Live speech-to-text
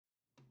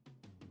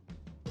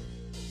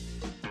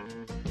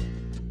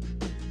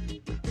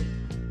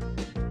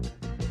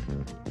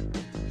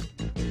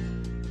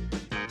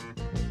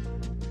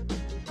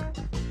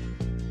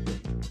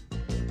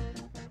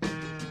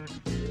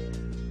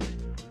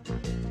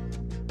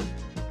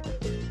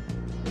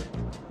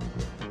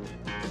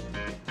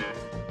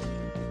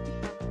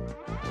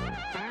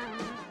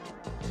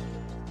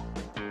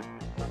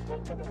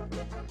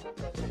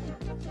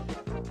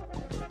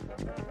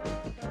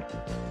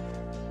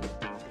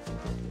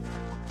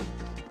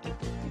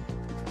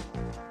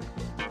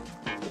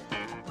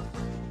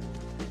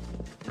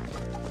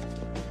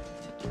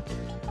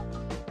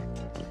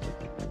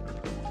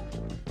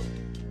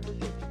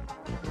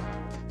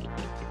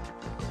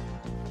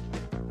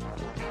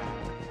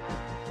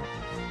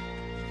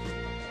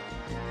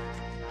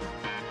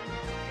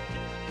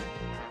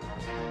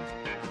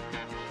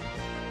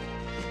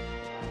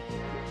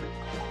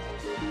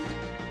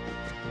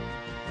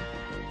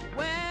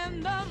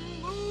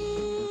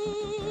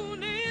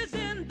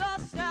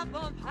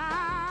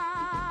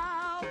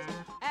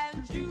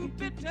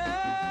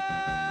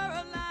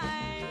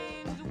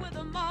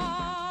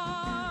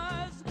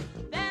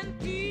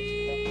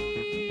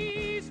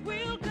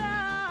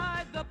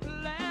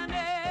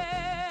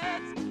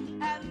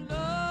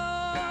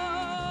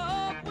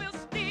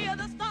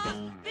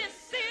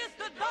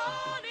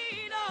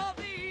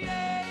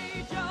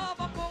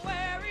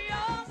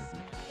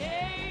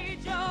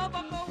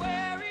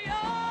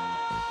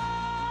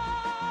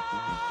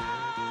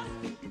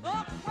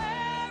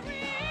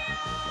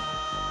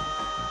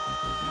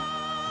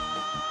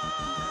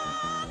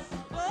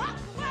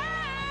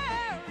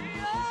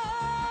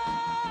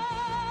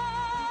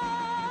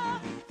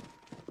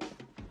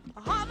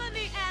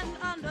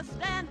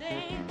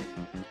Understanding,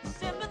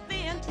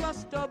 sympathy and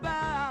trust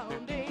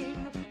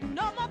abounding.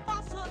 No more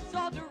falsehoods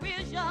or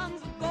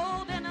derisions,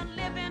 golden and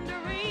living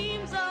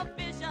dreams of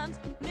visions,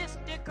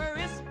 mystic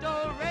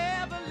crystal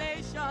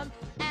revelation,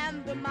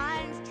 and the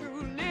mind's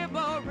true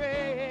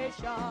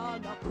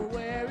liberation.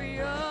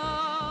 Aquarius.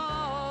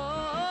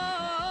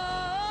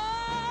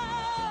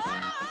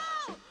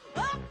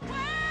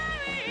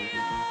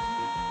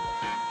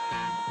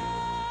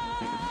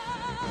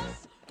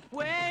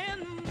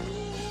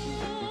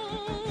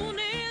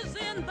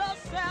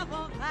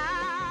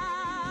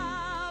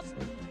 House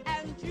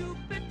and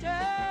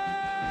Jupiter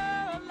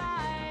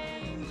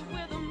aligns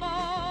with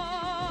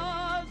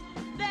Mars,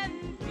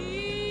 then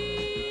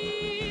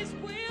peace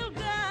will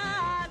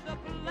guide the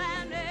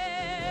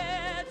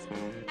planets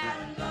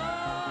and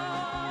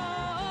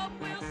love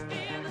will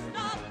steer the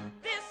stars.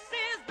 This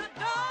is the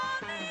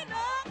dawning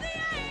of the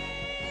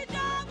age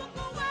of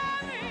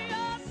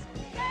Aquarius,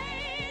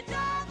 age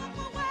of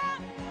Aquarius.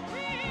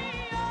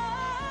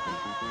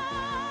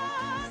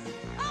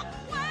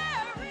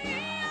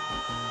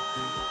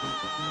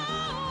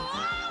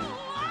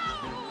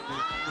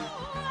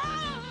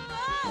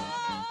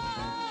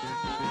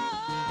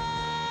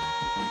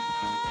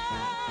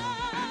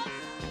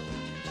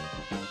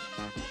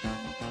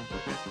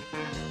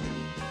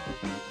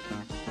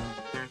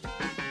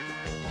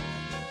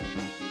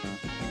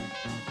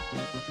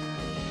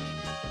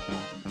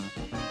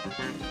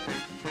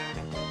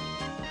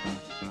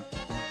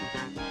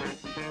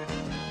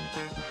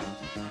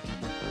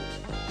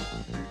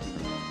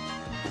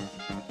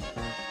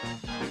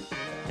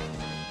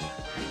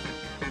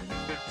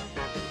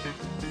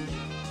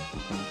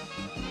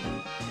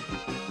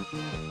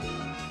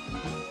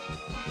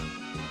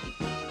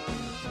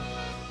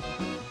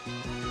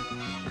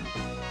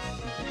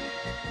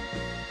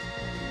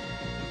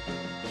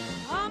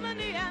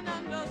 Harmony and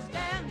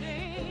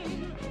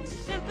understanding,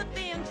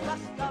 sympathy and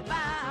trust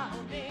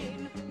abounding.